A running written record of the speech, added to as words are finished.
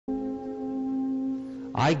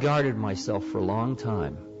I guarded myself for a long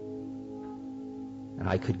time, and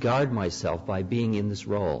I could guard myself by being in this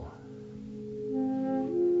role.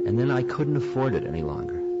 And then I couldn't afford it any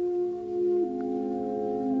longer.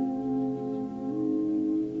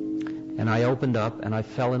 And I opened up and I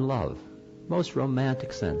fell in love. Most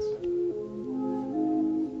romantic sense.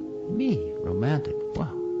 Me, romantic,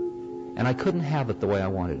 wow. And I couldn't have it the way I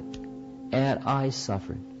wanted it. And I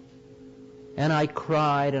suffered. And I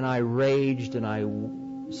cried and I raged and I was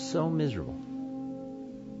so miserable.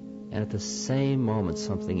 And at the same moment,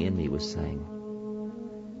 something in me was saying,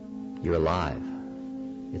 you're alive.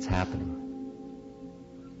 It's happening.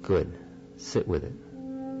 Good. Sit with it.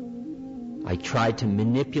 I tried to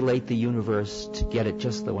manipulate the universe to get it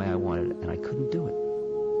just the way I wanted it, and I couldn't do it.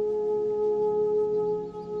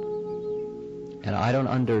 And I don't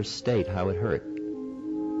understate how it hurt.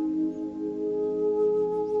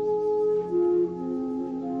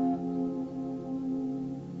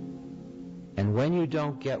 And when you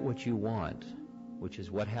don't get what you want, which is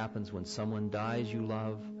what happens when someone dies you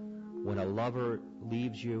love, when a lover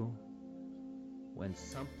leaves you, when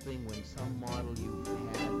some model you've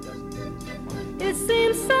had doesn't function. It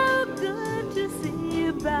seems so good to see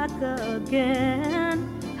you back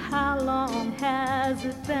again. How long has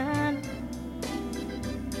it been?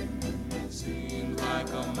 It seems like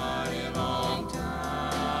a mighty long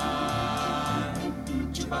time.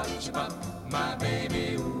 Chibop, chibop, my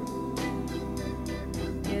baby, ooh.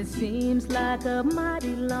 It seems like a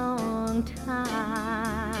mighty long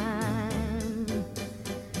time.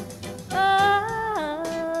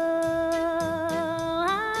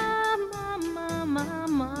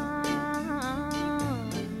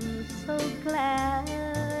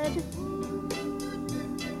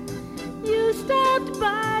 Stopped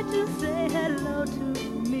by to say hello to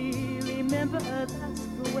me. Remember, that's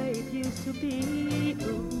the way it used to be.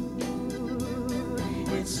 Ooh.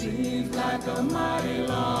 It seems like a mighty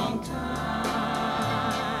long time.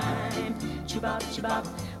 Chibop, chibop,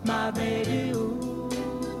 my baby, ooh.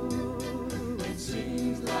 It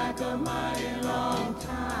seems like a mighty long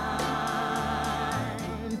time.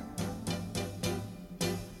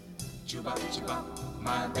 Chibop, chibop,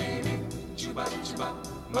 my baby. Chibop, chibop,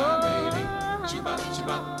 my baby. Chibop,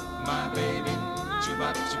 chibop, my baby.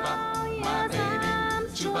 Chibop, chibop, my baby.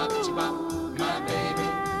 Chibop, chibop, my baby.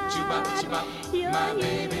 Chibop, chibop, my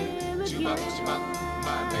baby. Chibop, chibop,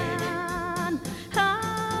 my baby. Oh,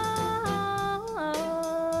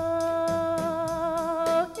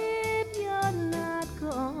 if you're not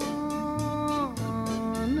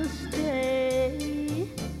gonna stay,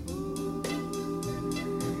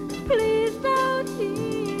 please don't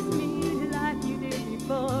tease me like you did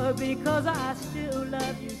before, because I still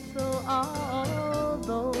love you so,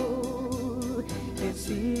 although it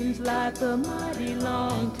seems like a mighty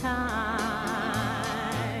long time.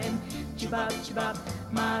 Chibop, chibop,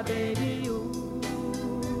 my baby, ooh.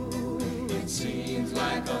 It seems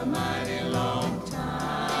like a mighty long time.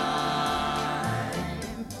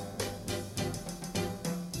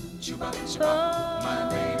 Chibop, chibop, my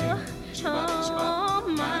baby. Chibop, chibop,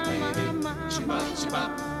 my baby. Chibop,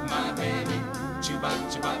 chibop, my baby. Chibop,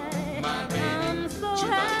 chibop, my baby.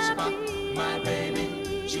 Chibop, chibop, my baby. Chibop, chibop, my baby.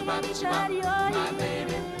 Chibop, chibop, my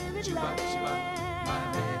baby. Chibop, chibop.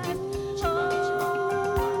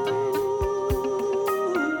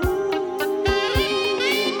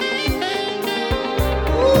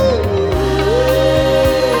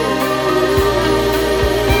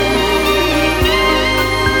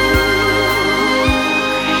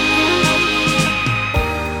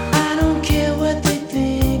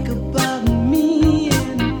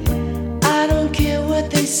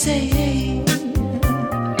 Say,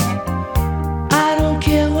 I don't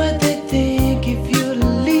care what they think if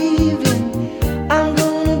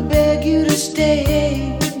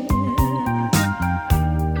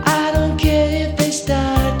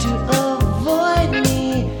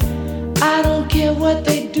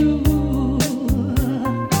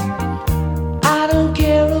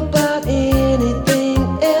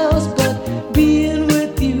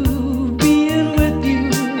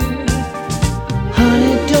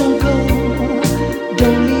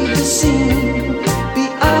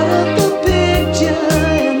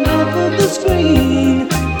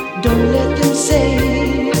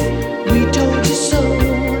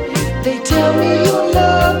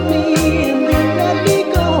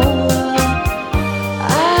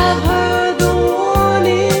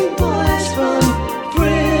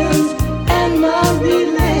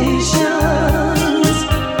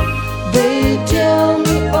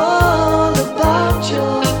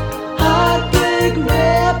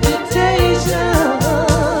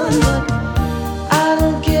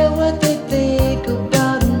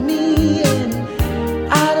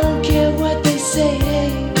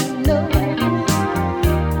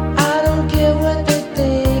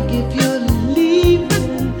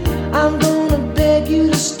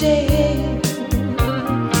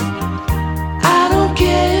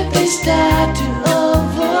start to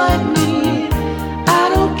avoid me, I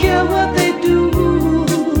don't care what they do.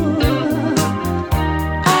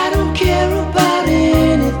 I don't care about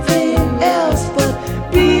anything else but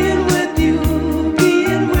being with you,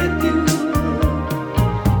 being with you.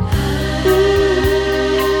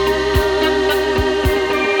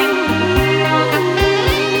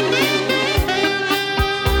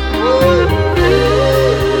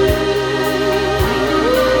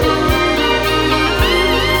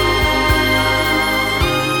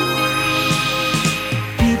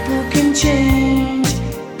 People can change,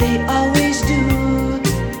 they always do.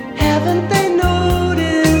 Haven't they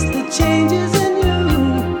noticed the changes in you?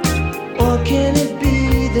 Or can it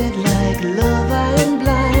be that like love I am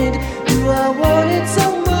blind? Do I want it so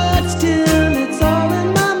much till it's all in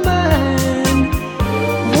my mind?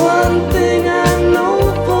 One thing I know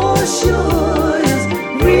for sure is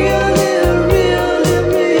really, really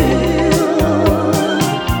real.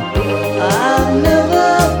 I've never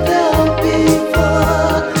felt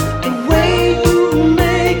before the way you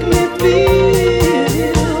make me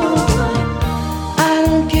feel. I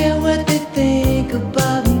don't care what they think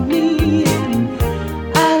about me, and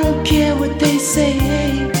I don't care what they say.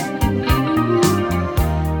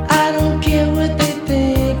 I don't care what they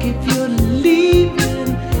think. If you're leaving,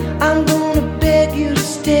 I'm gonna beg you to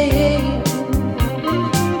stay.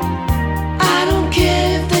 I don't care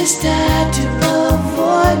if they start to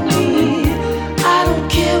avoid me. I don't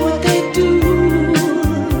care what they do.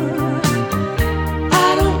 I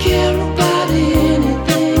don't care about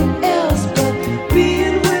anything else but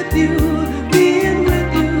being with you, being with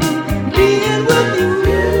you, being with you,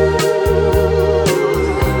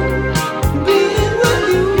 being with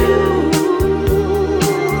you.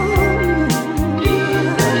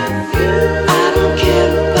 I don't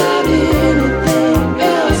care about anything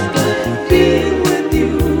else but being with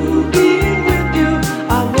you, being with you.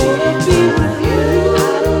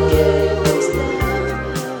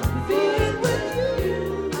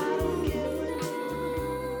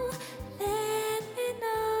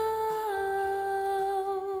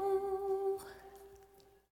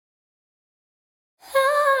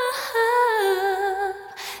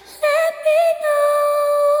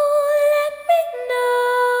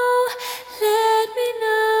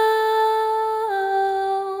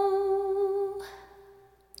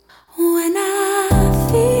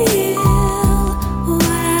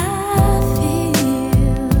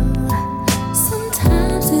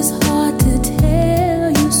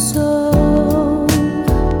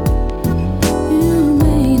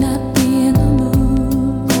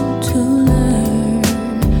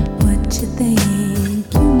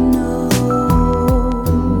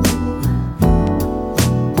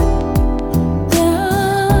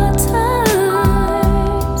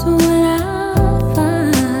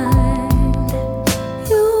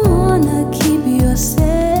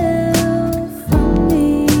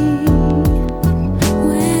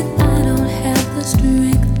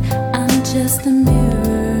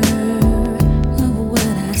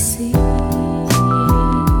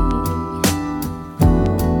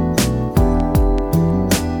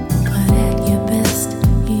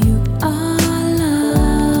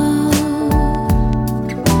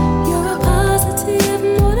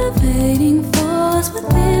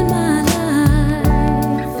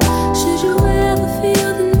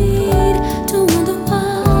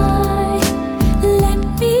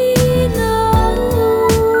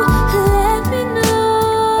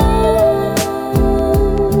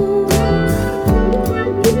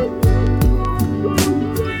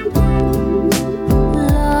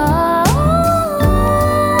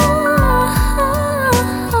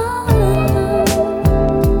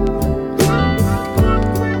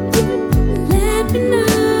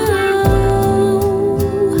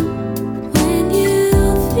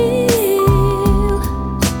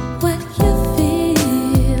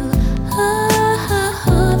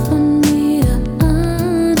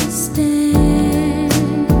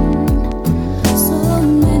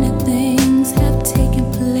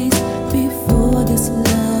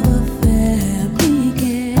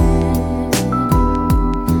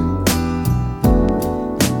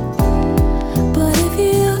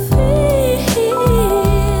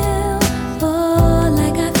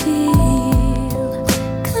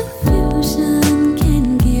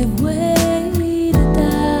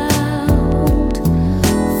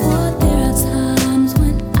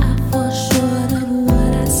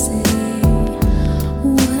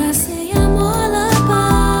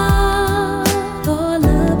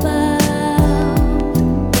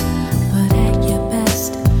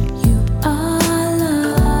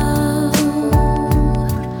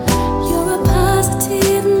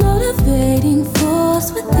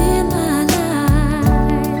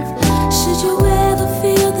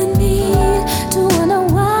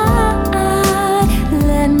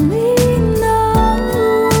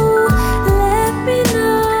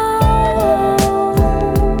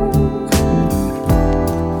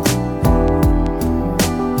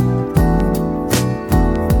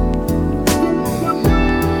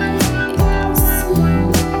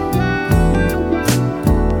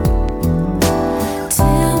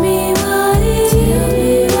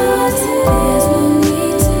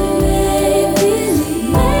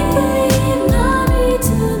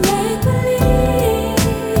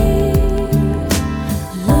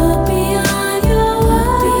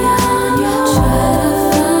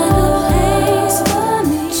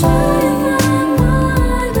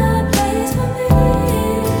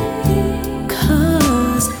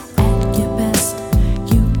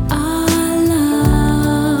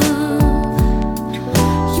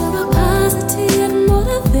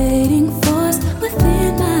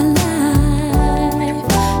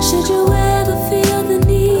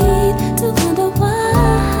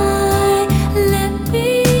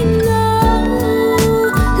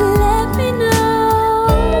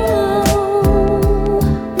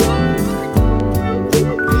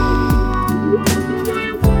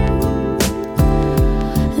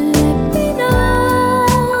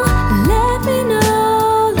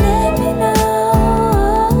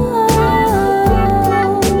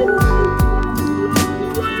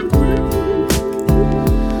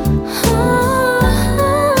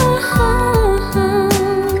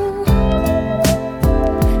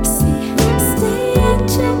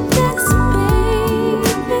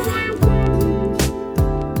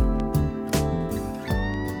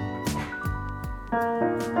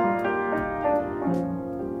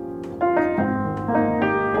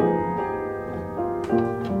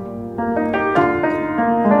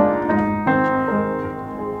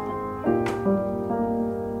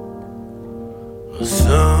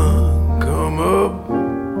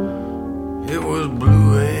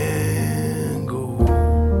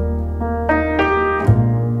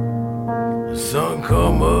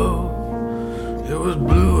 come up, it was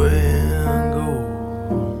blue and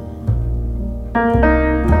gold.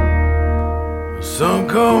 The sun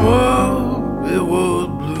come up, it was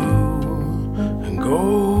blue and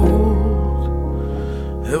gold.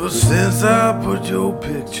 Ever since I put your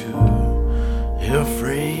picture in a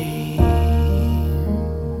frame,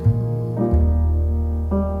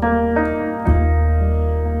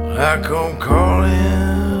 I come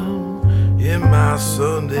calling in my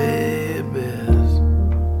Sunday best.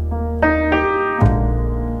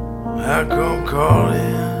 I come calling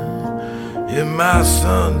in my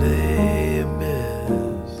Sunday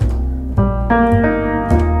best.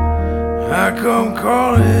 I come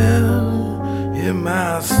calling in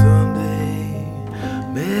my Sunday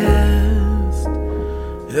best.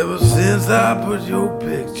 Ever since I put your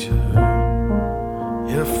picture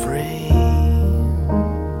in a frame,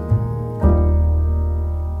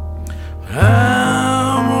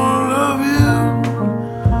 I'm gonna love you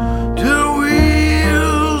till the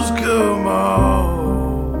wheels come off.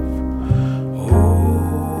 Oh,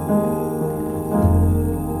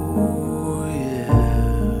 yeah.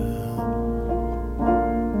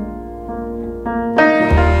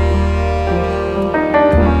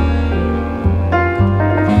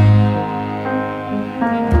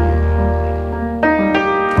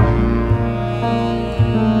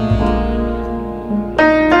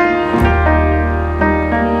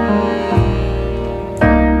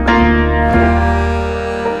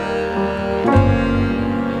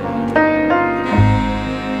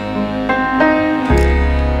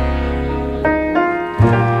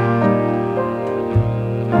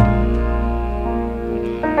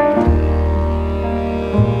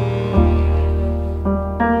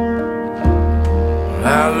 I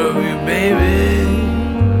love you, baby,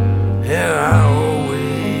 and I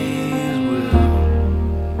always will.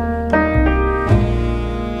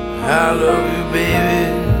 I love you, baby,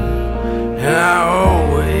 and I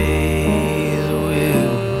always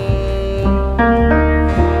will.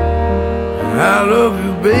 I love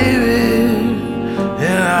you, baby,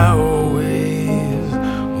 and I always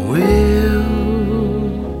will.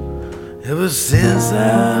 Ever since I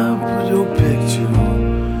put your picture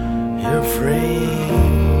in a frame,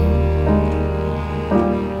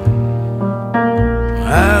 I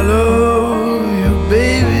love you,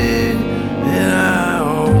 baby, and I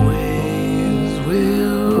always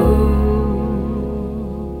will.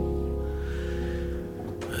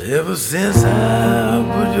 Ever since I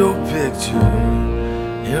put your picture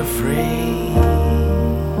in a frame,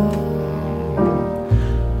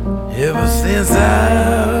 ever since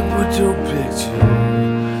I put your picture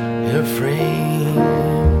in a frame,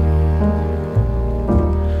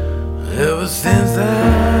 ever since I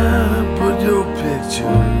put your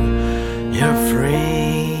picture in a frame.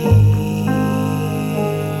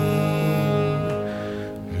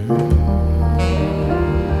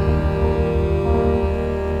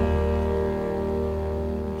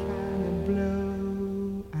 Trying to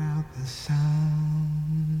blow out the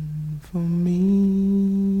sound for me,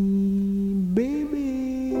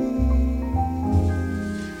 baby.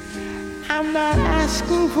 I'm not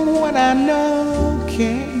asking for what I know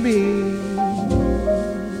can't be.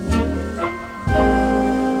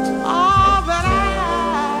 All that I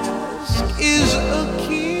ask is a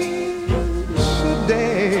kiss a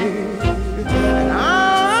day, and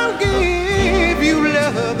I'll give you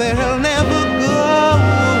love that'll never go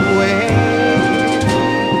away.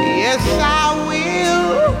 Yes, I will.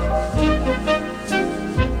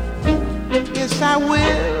 Yes, I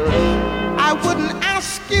will. I wouldn't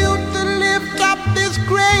ask you to lift up this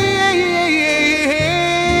great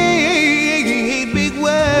big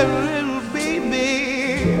world,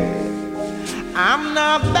 baby. I'm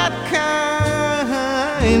not that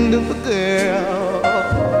kind of a girl.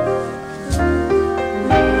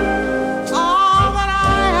 All that I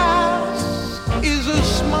ask is a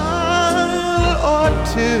smile or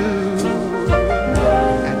two,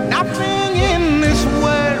 and nothing in this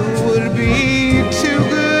world would be too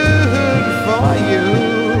good for you.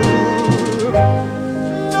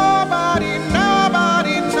 Nobody,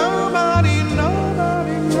 nobody, nobody,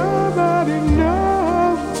 nobody, nobody,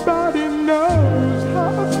 nobody knows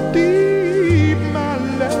how deep my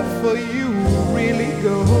love for you really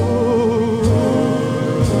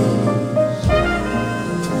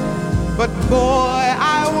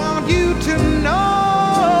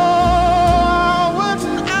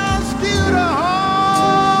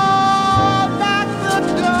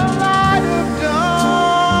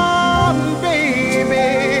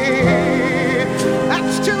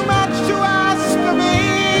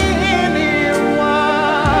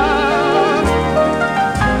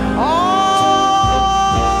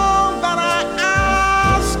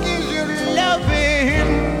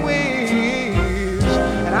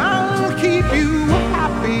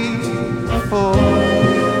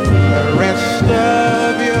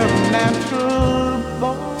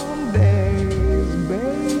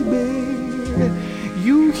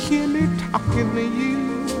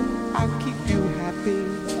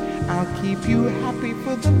keep you happy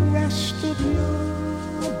for the rest of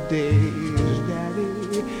your days,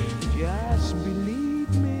 Daddy. Just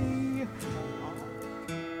believe me.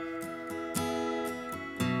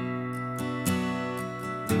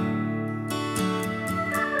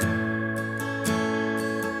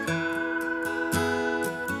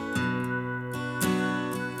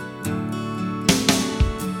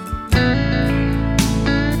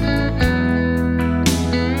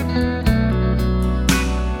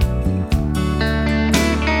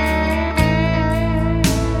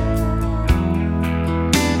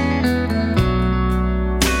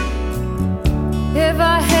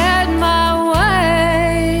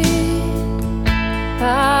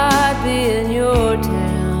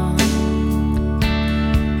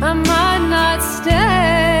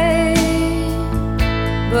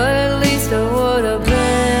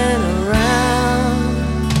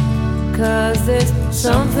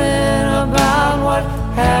 Something about what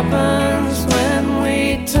happens when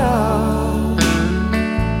we talk.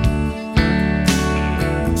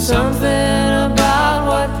 Something about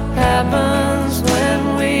what happens when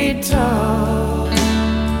we talk.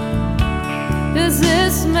 Does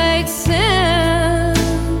this make sense?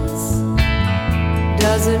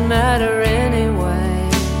 Does it matter anyway?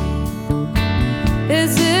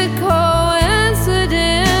 Is it coincidence?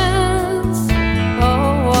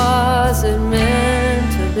 Or was it meant?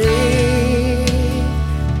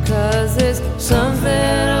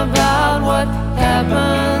 Something about what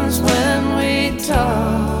happens when we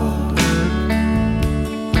talk.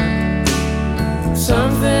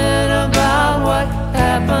 Something about what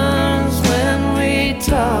happens when we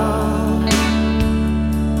talk.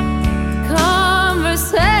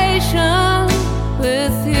 Conversation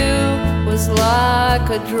with you was like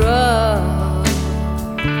a drug.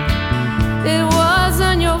 It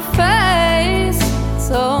wasn't your face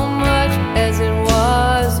so much as it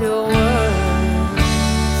was your words.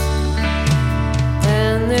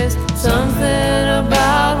 There's something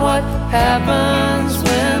about what happens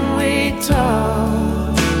when we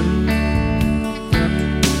talk.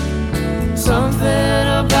 Something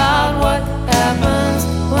about what happens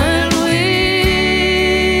when we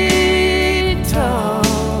talk.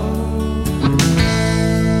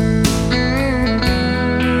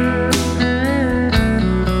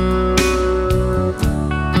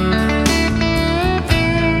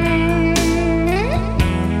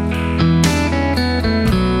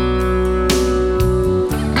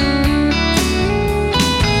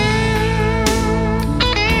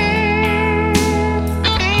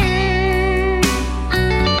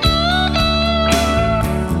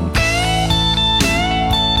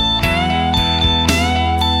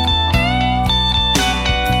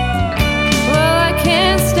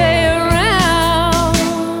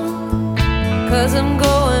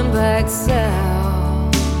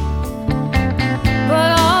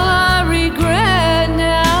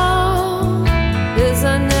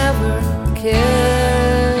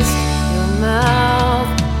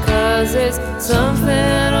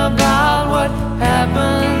 Something about what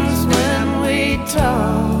happens when we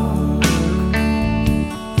talk.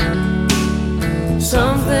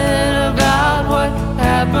 Something about what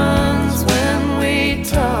happens when we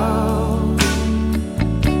talk.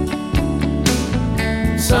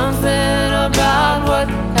 Something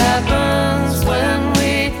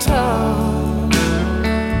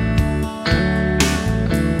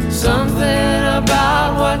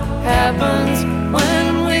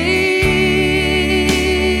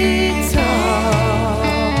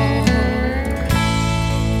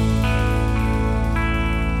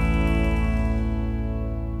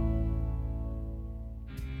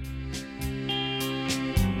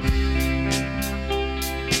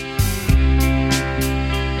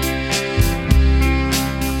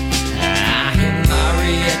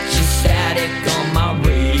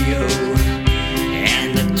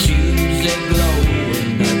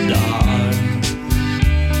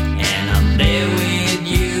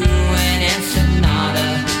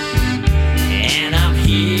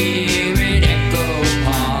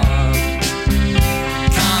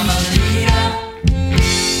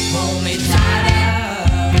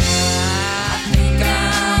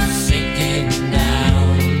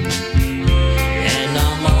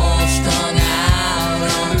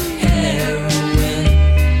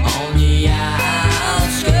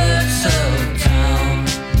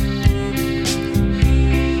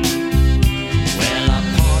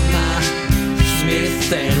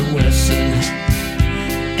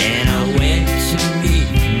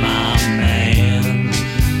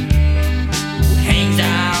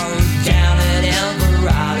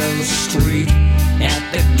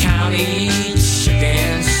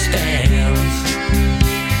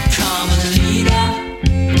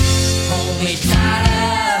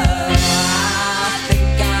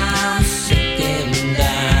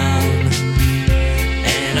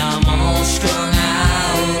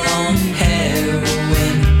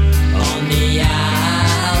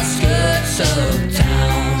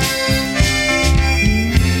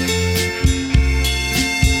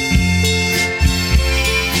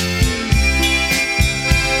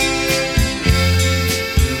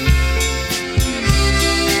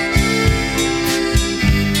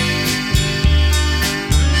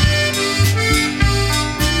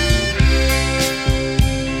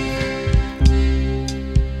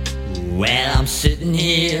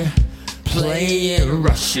playing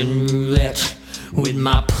Russian roulette with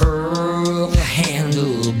my pearl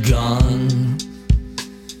handle gun.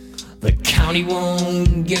 The county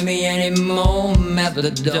won't give me any more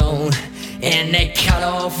methadone, and they cut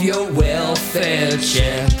off your welfare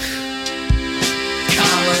check.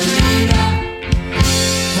 Carmelita,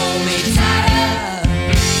 hold me tighter.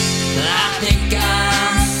 I think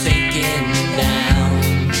I'm sinking down,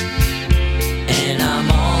 and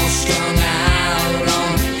I'm all strung out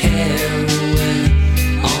on heroin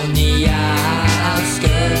on the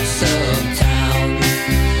outskirts of town.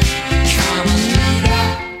 Carmelita,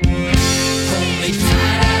 hold me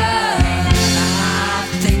tighter. I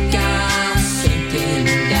think I'm sinking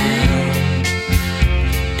down,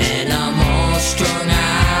 and I'm all strung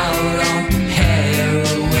out on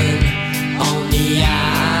heroin on the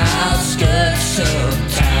outskirts of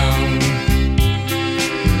town.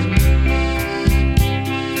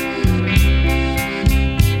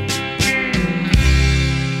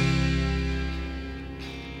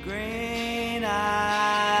 Green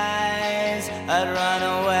eyes, I'd run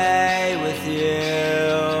away with you.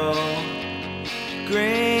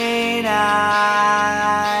 Green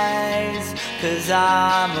eyes, 'cause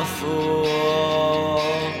I'm a fool.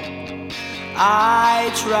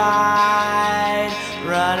 I tried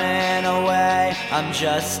running away, I'm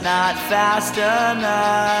just not fast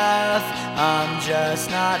enough. I'm just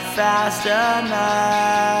not fast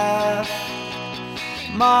enough.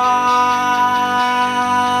 My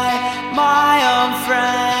own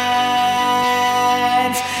friends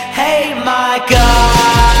hate my guts.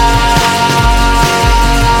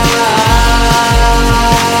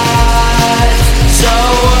 So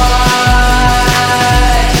what?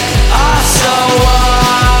 Oh, so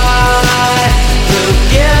what? Who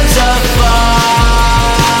gives a fuck?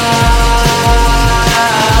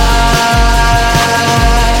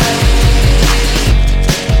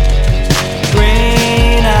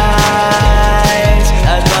 Green eyes,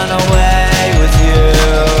 I'd run away with you.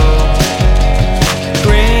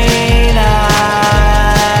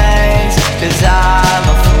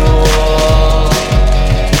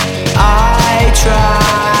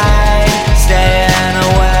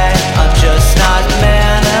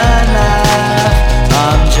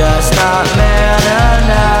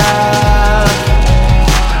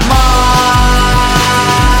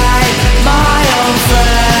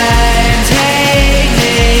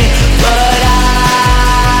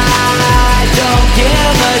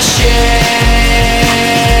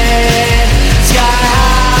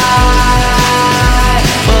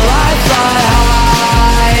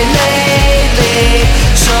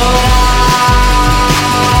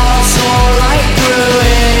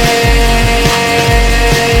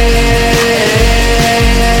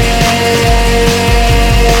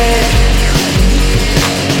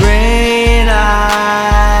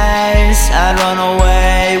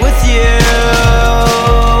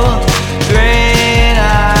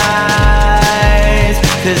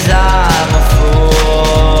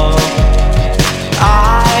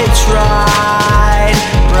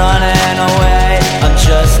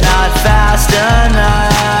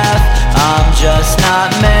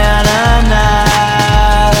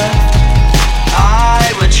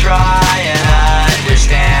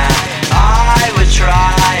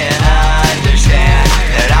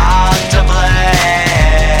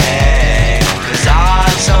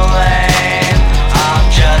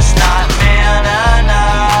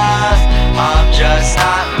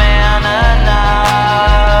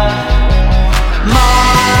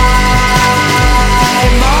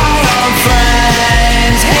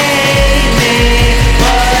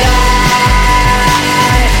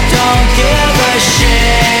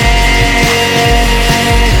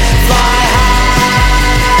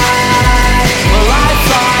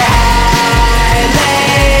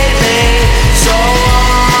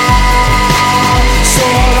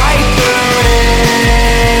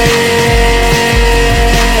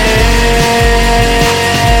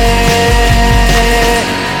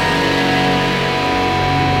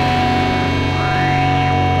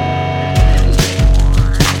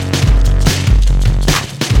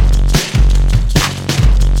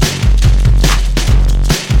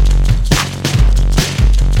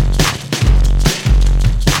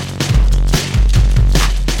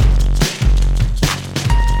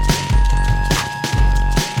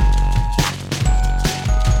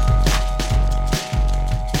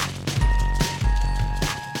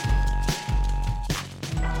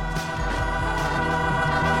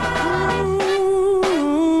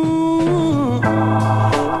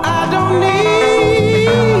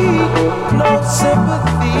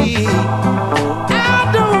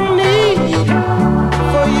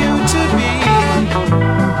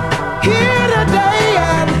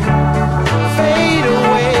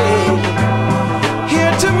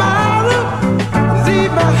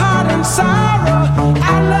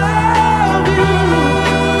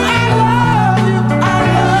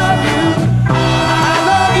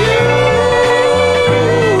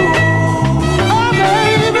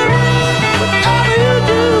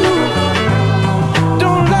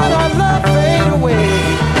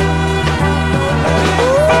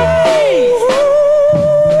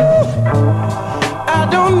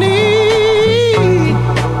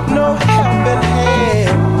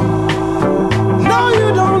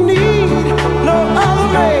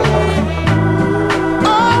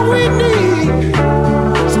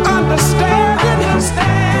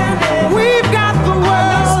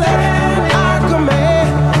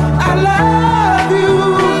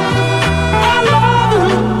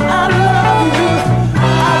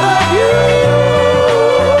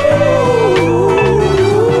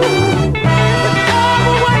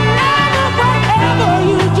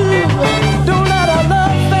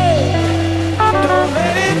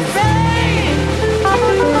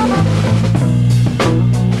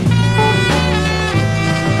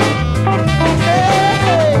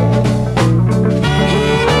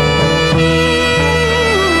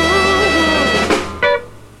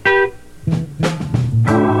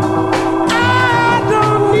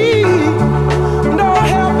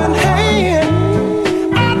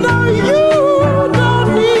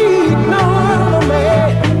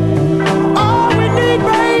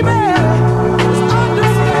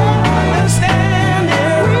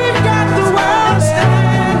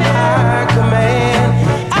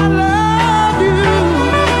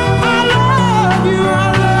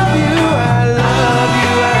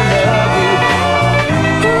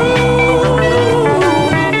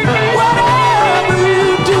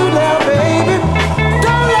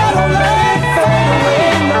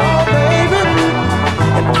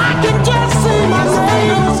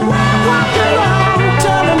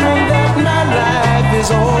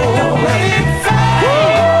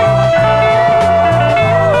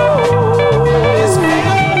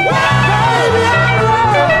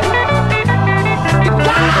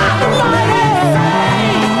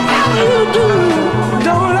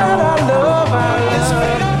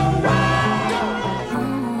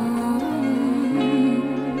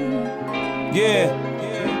 Yeah.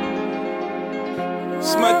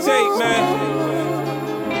 It's my tape, man.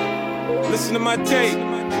 Listen to my tape.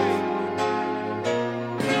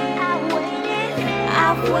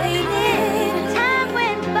 I've waited, time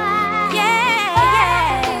went by.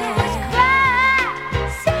 Yeah.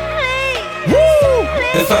 Silly.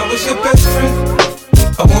 If I was your best friend,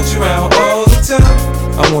 I want you around all the time.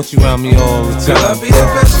 I want you around me all the time. Girl, I'll be your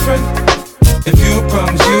best friend. If you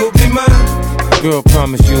promise you'll be mine. Girl,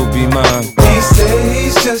 promise you'll be mine. He said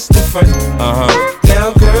he's just a friend.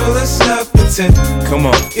 Now, girl, let's not pretend. Come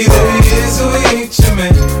on. Either he is or he ain't your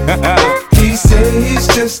man. He said he's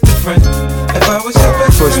just a friend. If I was your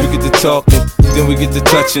best First friend. we get to talking, then we get to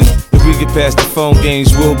touching. If we get past the phone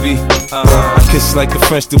games, we'll be. I kiss like the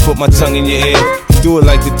French do, put my tongue in your ear. Do it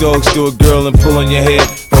like the dogs do a girl and pull on your hair.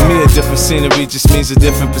 For me, a different scenery just means a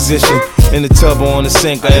different position. In the tub or on the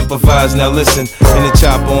sink, I improvise, now listen. In the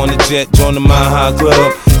chopper on the jet, join the Mile High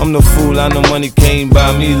Club. I'm no fool, I know money can't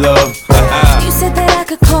buy me love. You said that I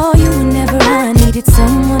could call you whenever I needed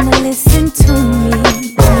someone to listen to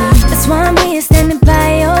me. That's why I'm here standing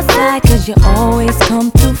by your side, cause you always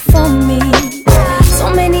come through for me. So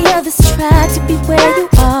many others tried to be where you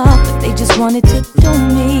are, but they just wanted to do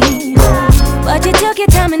me. But you took your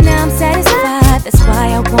time and now I'm satisfied. That's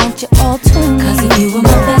why I want you all to me. Cause if you were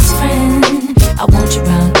my best friend, I want you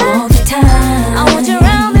around all the time. I want you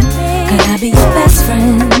around, baby. Could I be your best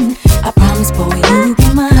friend? I promise, boy, you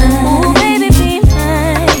be mine. Oh, baby, be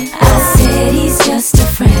mine. I said he's just a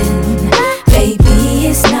friend. Baby,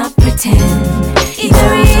 it's not pretend.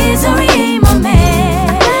 Either he is or he ain't my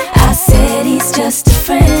man. I said he's just a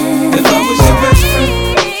friend. If I was your best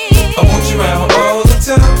friend, I want you around all the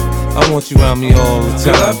time. I want you around me all the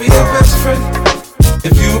Girl, I'll time. be your best friend.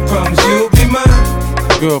 If you promise you'll be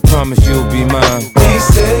mine. Girl, promise you'll be mine. He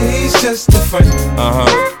said he's just a friend.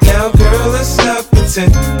 Now, girl, let's not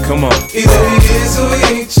pretend. Come on. Either he is or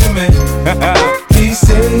he ain't your man. He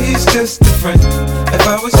said he's just a friend. If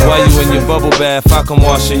I was your While best you in your friend. bubble bath, I can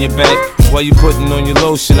wash on your back. While you putting on your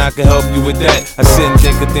lotion, I can help you with that. I sit and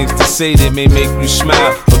think of things to say that may make you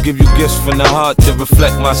smile, or give you gifts from the heart that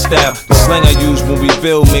reflect my style. The slang I use when we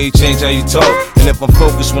build may change how you talk, and if I'm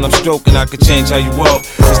focused when I'm stroking, I can change how you walk.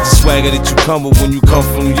 It's the swagger that you come with when you come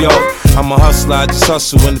from New York. I'm a hustler, I just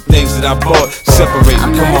hustle in the things that I bought. Separate,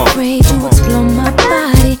 I'm come not on. afraid to explore my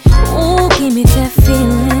body. Ooh, give me that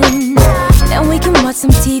feeling. Then we can watch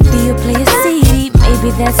some TV or play a CD.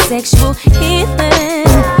 Maybe that's sexual healing.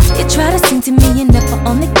 You try to sing to me, you're never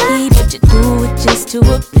on the key, but you do it just to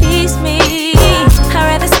appease me. I'd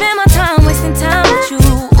rather spend my time wasting time with you.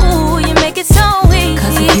 Ooh, you make it so easy.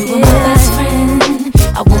 Cause if you were my best friend,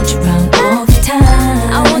 I want you around all the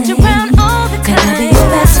time. I want you around all the time. Can I be your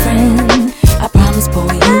best friend? I promise,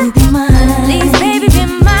 boy, you'll be mine. Please, baby, be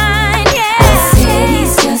mine, yeah. I said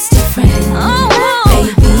he's just a friend. Oh,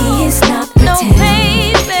 baby, it's not pretend. No,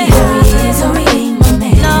 baby. Either he is or he ain't my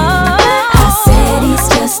man. No. I said he's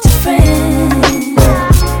just a friend.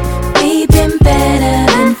 We've been better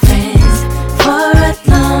than friends for a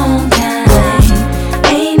long time.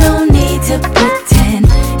 Ain't no need to pretend.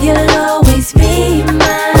 You'll always be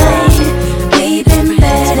mine. We've been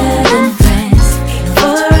better than friends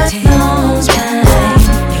for a long time.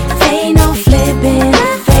 Ain't no flipping,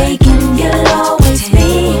 faking. You'll always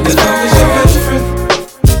be If I was your best friend,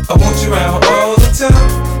 I want you around all the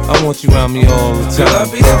time. I want you around me all the Girl, I'll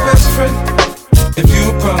time. be your best friend. If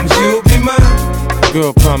you promise you'll be mine.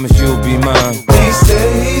 Girl, promise you'll be mine. He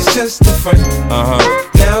said he's just a friend.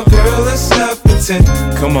 Now, girl, let's not pretend.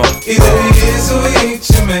 Come on. Either he is or he ain't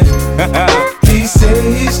your man. He said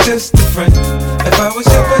he's just a friend. If I was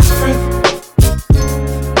your best friend.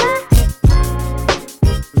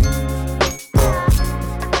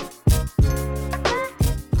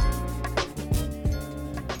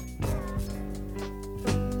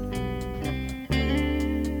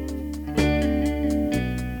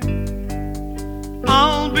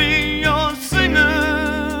 I'll be your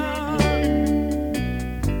singer.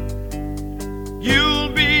 You'll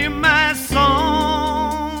be my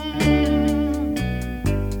song.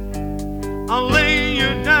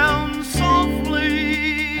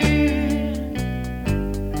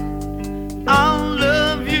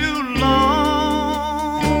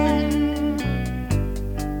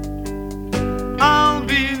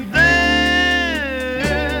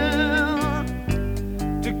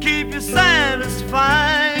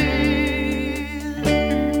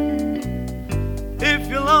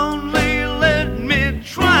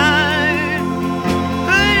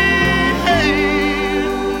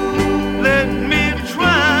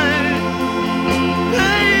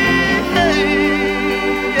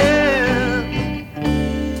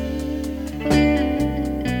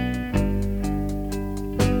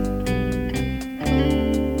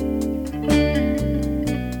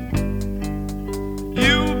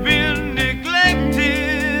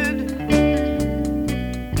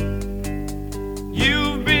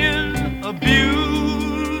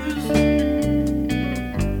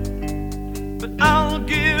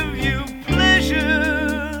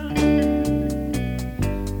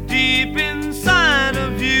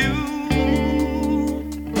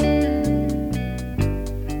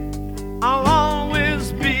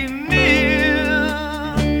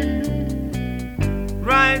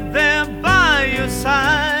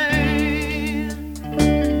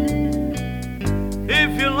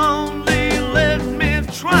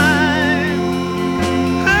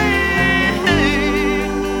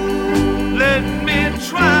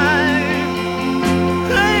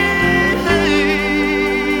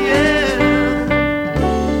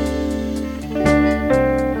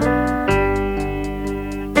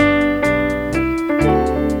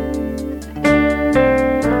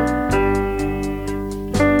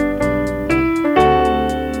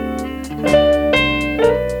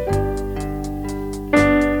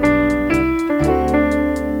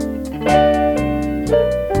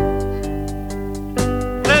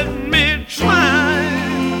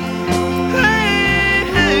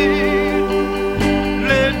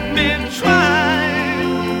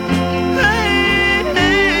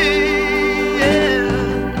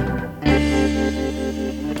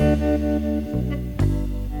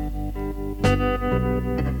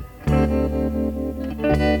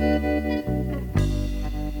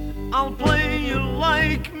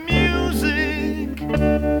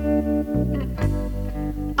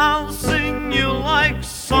 I'll sing you like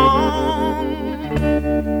song.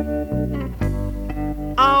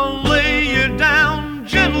 I'll lay you down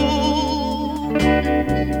gentle.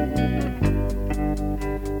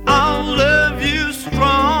 I'll love you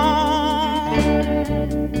strong.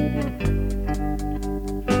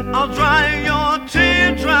 I'll dry your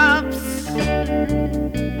teardrops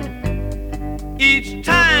each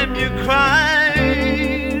time you cry.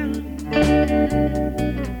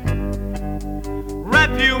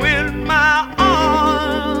 Wrap you in my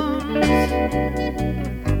arms,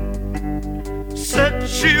 set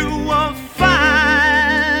you afire.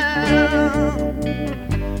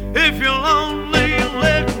 If you'll only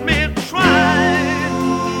let me try,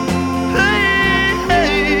 hey,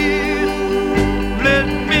 hey, let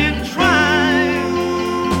me try,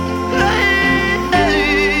 hey, hey,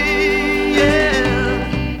 yeah.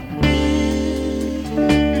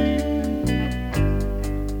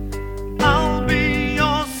 I'll be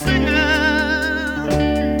your singer,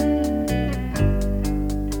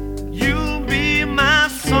 you'll be my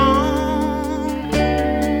song.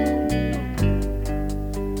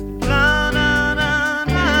 La la la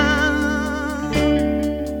la,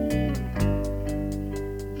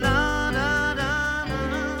 la la la la.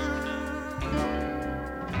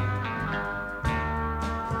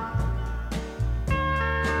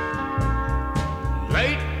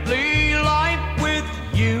 Lately, life with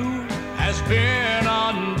you has been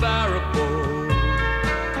unbearable.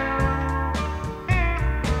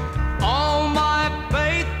 All my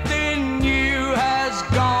faith in you has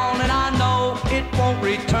gone, and I know it won't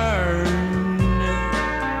return.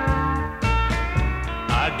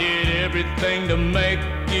 I did everything to make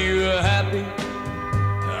you happy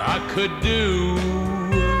I could do.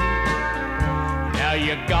 Now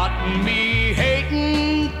you got me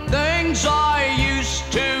hating things I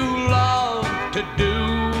used to love to do.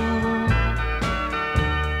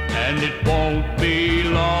 And it won't be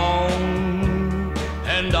long,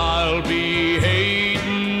 and I'll be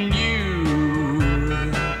hating you.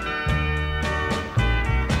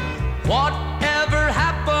 Whatever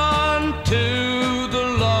happened to the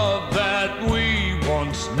love that we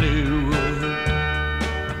once knew?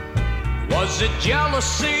 Was it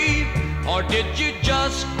jealousy, or did you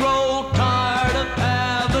just grow tired of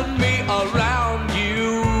having me around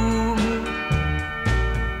you?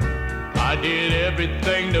 I did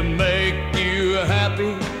everything to make you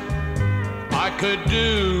happy I could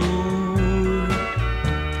do.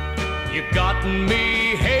 You got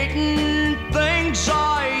me hating things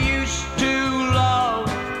I used to love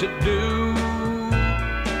to do.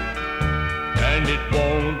 And it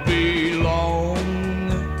won't be long,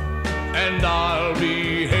 and I'll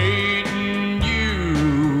be hating you.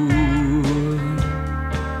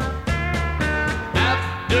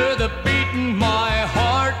 After the beating my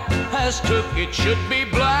heart has took, it should be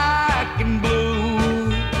black and blue.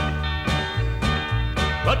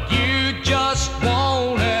 But you just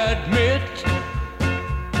won't admit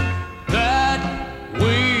that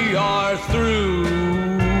we are through.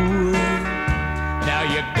 Now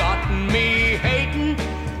you got me hating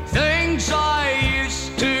things I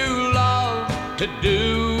used to love to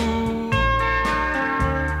do.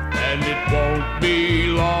 And it won't be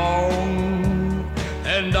long,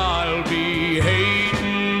 and I'll be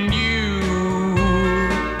hating you.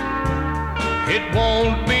 It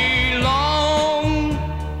won't be long,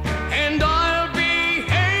 and I'll be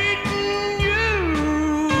hating you.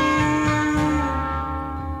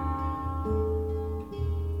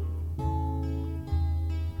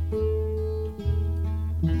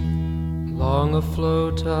 Long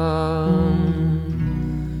afloat on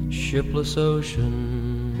shipless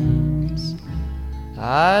oceans,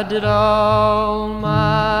 I did all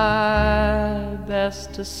my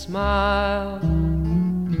best to smile,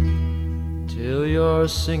 till your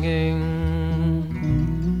singing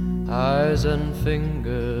eyes and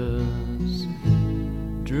fingers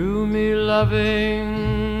drew me loving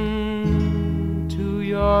to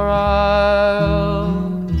your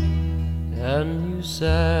isle, and you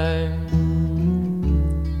sang,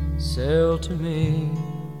 sail to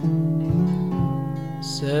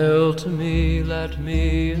me, let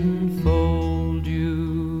me enfold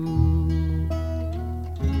you.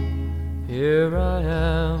 Here I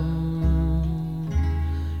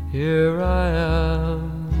am,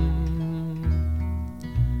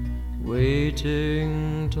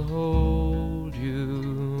 waiting to hold you.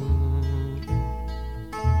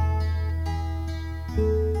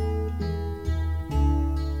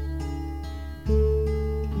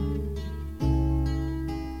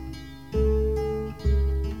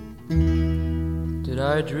 Did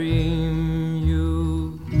I dream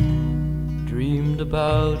you dreamed dreamed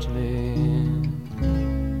about me.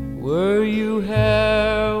 Were you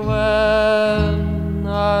here when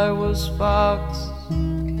I was fox?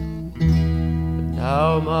 But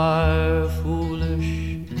now my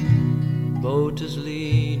foolish boat is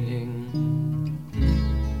leaning,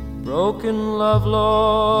 broken lovelorn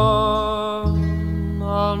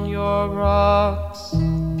on your rocks.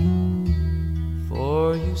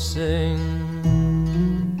 For you sing,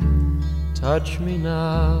 touch me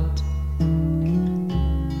not,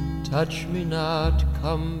 touch me not,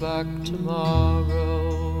 come back tomorrow.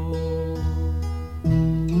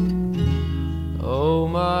 Oh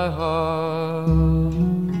my heart,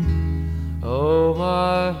 oh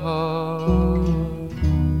my heart,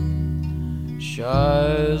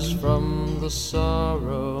 shies from the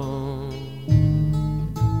sorrow.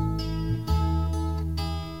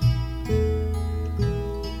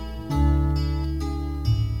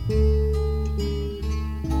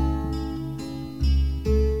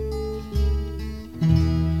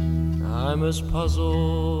 I'm as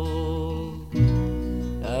puzzled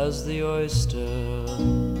as the oyster,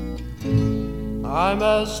 I'm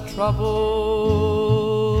as troubled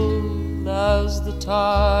as the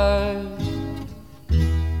tide.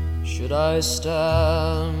 Should I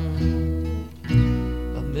stand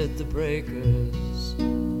amid the breakers,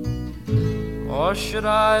 or should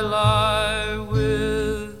I lie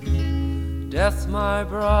with death my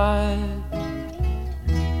bride?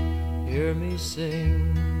 Hear me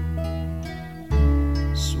sing,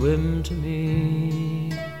 swim to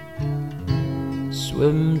me,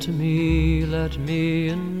 swim to me, let me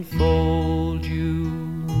enfold you.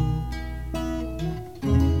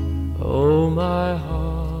 Oh my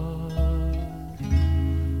heart,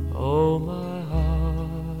 oh my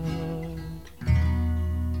heart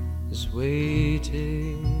is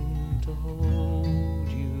waiting to hold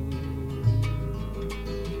you.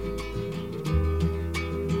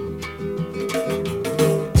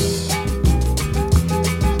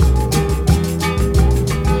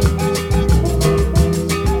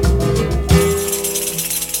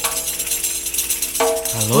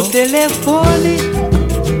 O telefone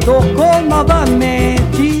tocou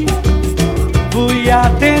novamente. Fui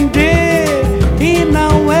atender e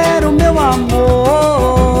não era o meu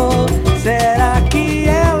amor. Será que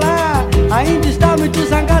ela ainda está muito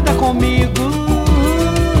zangada comigo?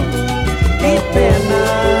 Que pena,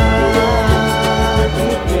 que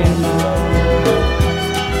pena,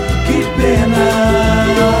 que pena,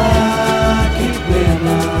 que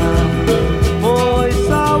pena. Pois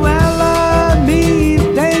só ela me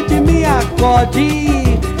entende, me acode.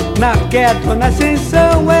 Na queda ou na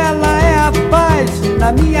ascensão, ela é a paz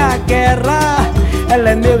na minha guerra.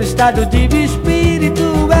 Ela é meu estado de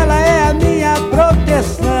espírito, ela é a minha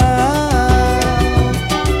proteção.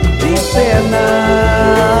 Que pena,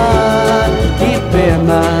 que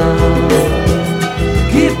pena,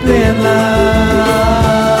 que pena,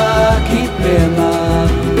 que pena.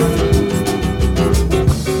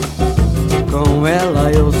 Com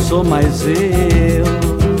ela eu sou mais eu,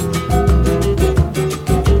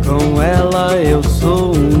 com ela eu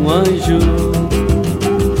sou um anjo,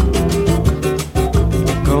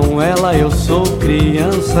 com ela eu sou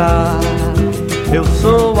criança. Eu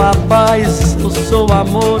sou a paz, eu sou o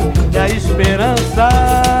amor e a esperança.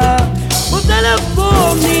 O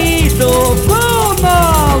telefone tocou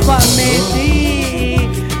novamente.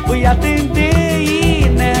 Fui atender e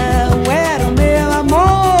não era o meu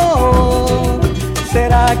amor.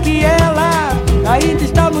 Será que ela ainda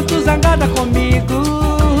está muito zangada comigo?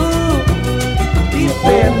 Que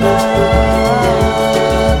pena,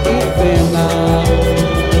 que pena,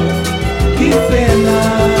 que pena,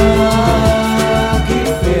 que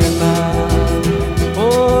pena.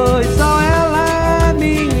 Pois só ela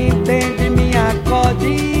me entende, me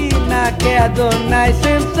acode na queda ou na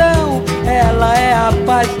ascensão. Ela é a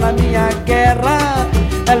paz na minha guerra.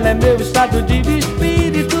 Ela é meu estado de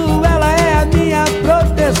espírito, ela é a minha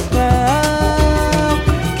proteção.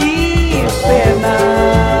 Que pena,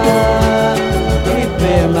 que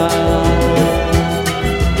pena,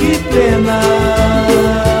 que pena,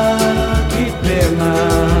 que pena.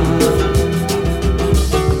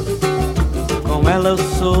 Com ela eu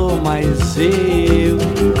sou mais eu,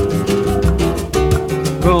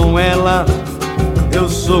 com ela eu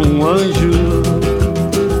sou um anjo,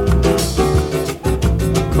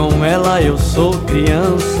 com ela eu sou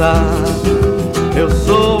criança. Eu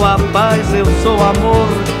sou a paz, eu sou o amor,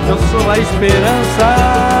 eu sou a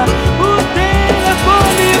esperança. O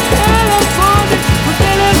telefone, o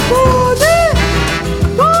telefone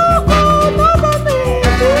tocou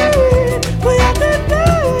novamente. Fui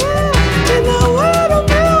atender e não era o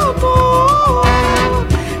meu amor.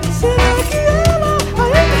 Será que ela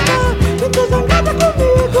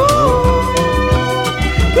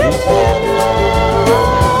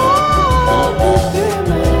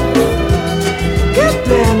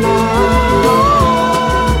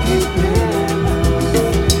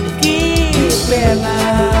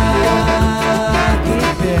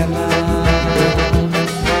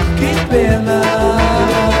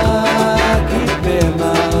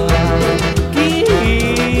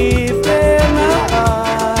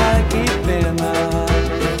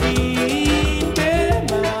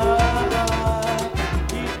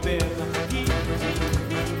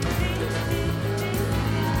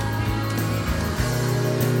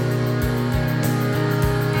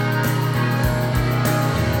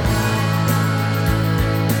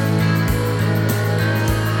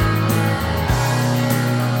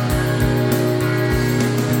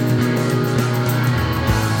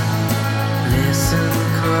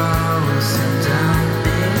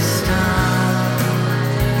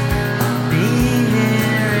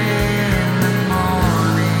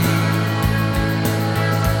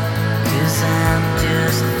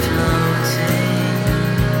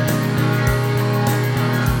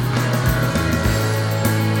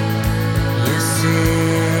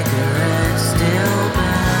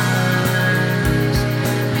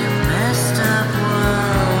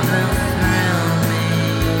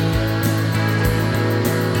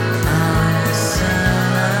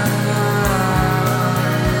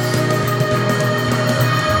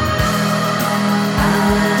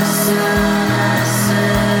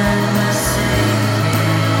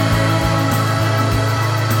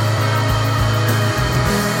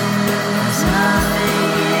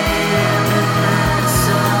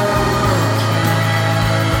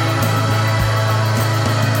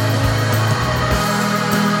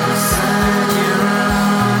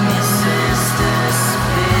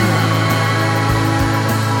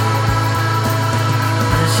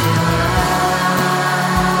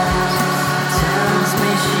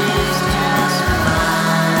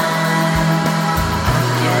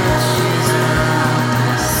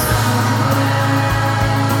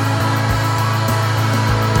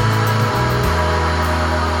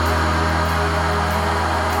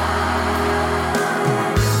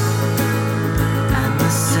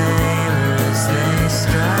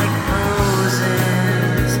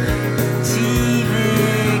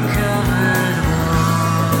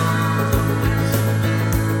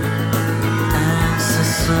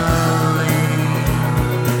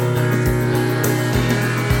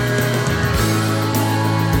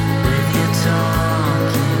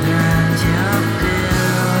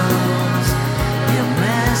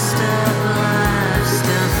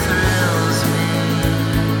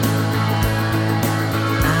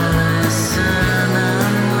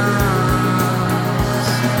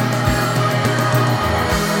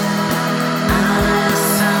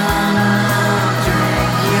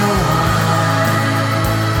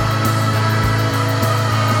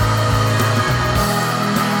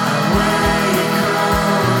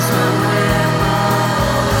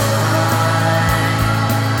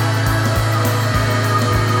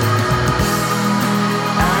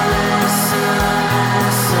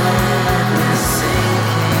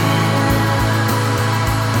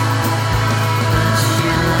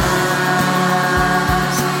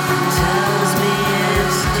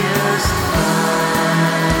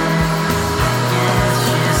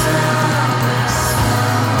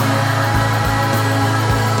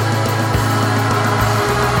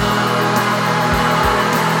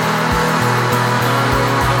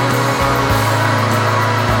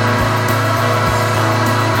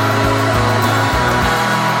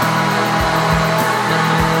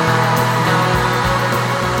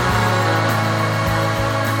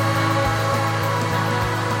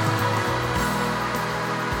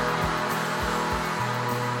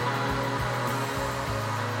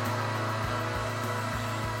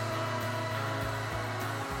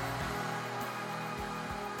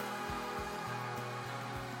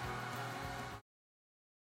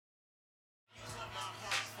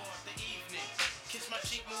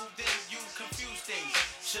move, then you confuse things.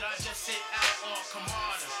 Should I just sit out or come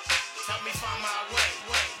harder? Help me find my way.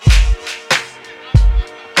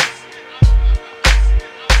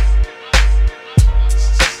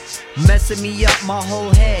 Messing me up my whole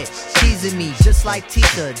head, teasing me just like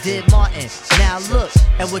Tita did Martin. Now look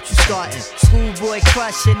at what you starting. Schoolboy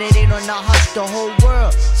crushing it ain't on the hush, the whole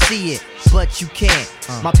world see it, but you can't.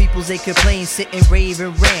 My peoples they complain, sit and rave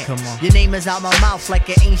and rant. Your name is out my mouth like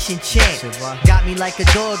an ancient chant. Got me like a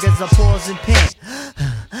dog as I pause and pant.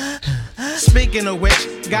 Speaking of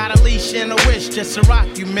which, got a leash and a wish just to rock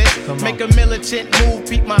you, miss. Make a militant move,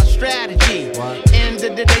 peep my strategy. End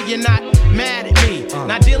of the day, you're not mad at me.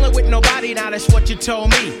 Not dealing with nobody, now that's what you told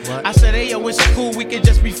me. I said, hey, yo, it's cool, we could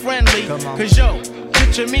just be friendly. Cause yo,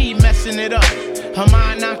 picture me messing it up. Her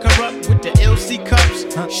mind not corrupt with the LC cups.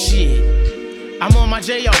 Shit, I'm on my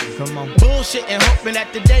J.O. Bullshit and hoping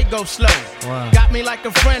that the day goes slow. Got me like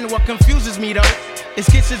a friend, what confuses me though is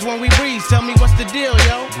kisses when we breathe. Tell me what's the deal,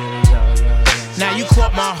 yo. Now you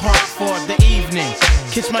caught my heart for the evening.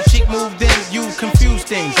 Kiss my cheek, move, then you confuse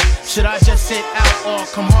things. Should I just sit out or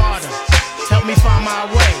come harder? Help me find my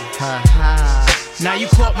way. Now you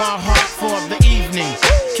caught my heart for the evening.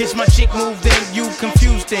 Kiss my cheek, move, then you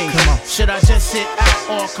confuse things. Should I just sit out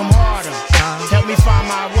or come harder? Help me find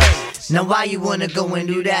my way. Now why you wanna go and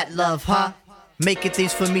do that, love, huh? Making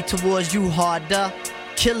things for me towards you harder.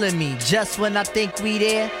 Killing me just when I think we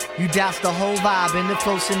there. You douse the whole vibe and the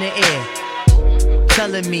close in the air.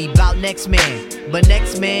 Telling me about next man, but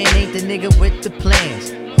next man ain't the nigga with the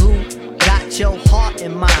plans. Who got your heart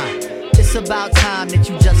in mind? It's about time that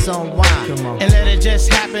you just unwind. And let it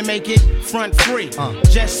just happen, make it front free.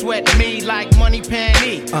 Just sweat me like money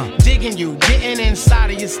panty. Digging you, getting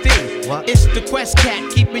inside of your steel. It's the Quest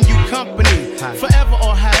Cat keeping you company. Forever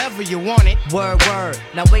or however you want it. Word.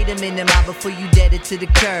 Now wait a minute, ma, before you dead it to the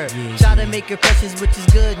curb. Try to make impressions, which is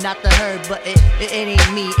good, not the herd. But it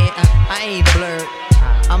ain't me, and I ain't blurred.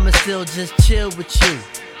 I'ma still just chill with you.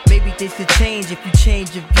 Maybe things could change if you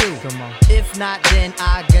change your view. If not, then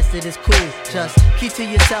I guess it is cool. Just keep to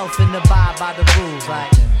yourself and abide by the rules.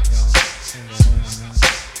 Like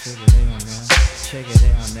check it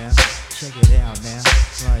out now, check it out now,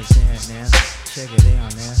 like that now, check it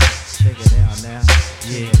out now, check it out now,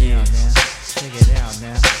 yeah now, check it out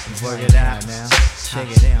now, work it out now,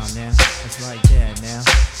 check it out now, it's like that now,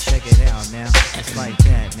 check it out now, it's like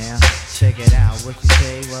that now, check it out. What you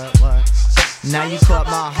say? What? Now you caught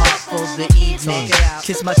my heart for the evening.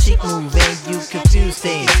 Kiss my cheek, move, and you confuse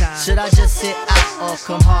things. Should I just sit out or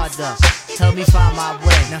come harder? Help me find my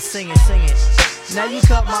way. Now sing it. Now you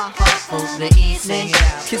caught my heart for the evening.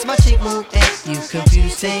 Kiss my cheek, move, and you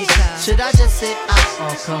confuse things. Should I just sit out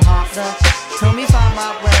or come harder? Help me find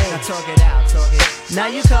my way. Now talk it out. Now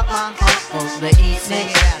you caught my heart for the evening.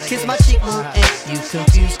 Kiss my cheek, move, and you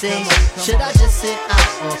confuse things. Should I just sit out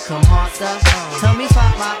or come harder? Tell me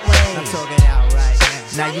find my way. Now talk it out right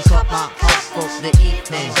now. Now you caught my heart for the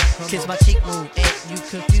evening. Kiss my cheek, move, and you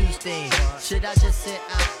confuse things. Should I just sit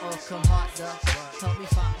out or come harder? Tell me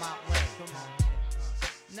find my way.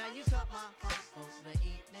 Now you caught my heart for the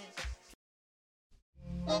evening.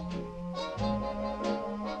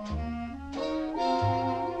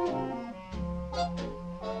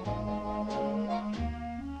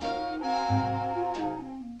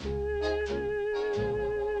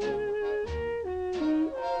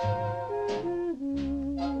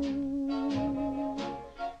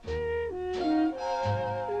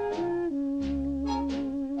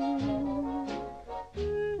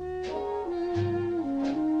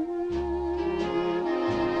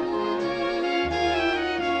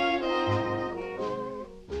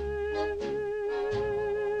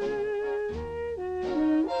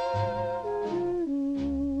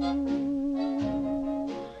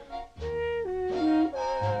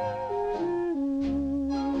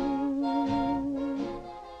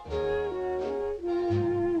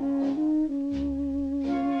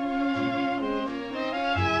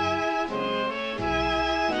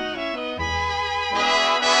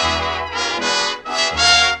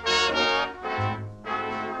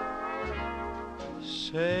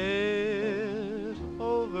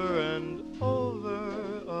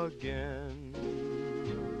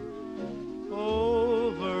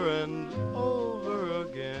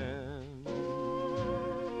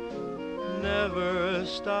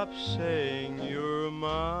 Stop saying you're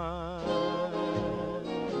mine.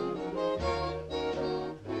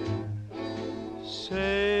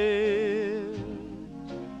 Say it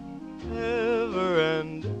ever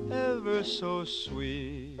and ever so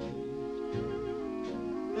sweet,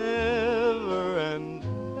 ever and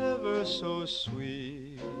ever so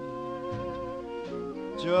sweet.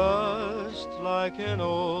 just like an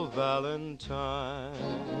old valentine.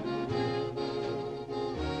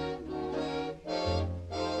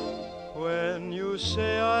 When you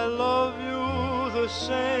say I love you, the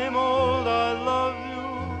same old I love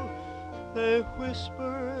you, they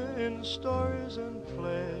whisper in stories and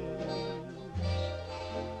plays.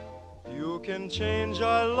 You can change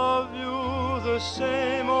I love you, the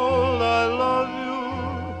same old I love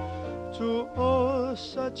you, to oh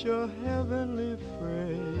such a heavenly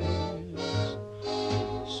phrase.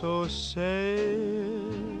 So say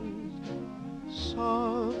it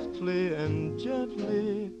softly and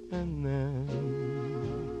gently, and then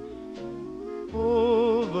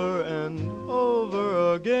over and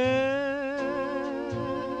over again.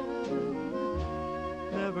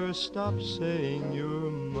 Never stop saying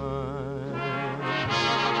you're mine.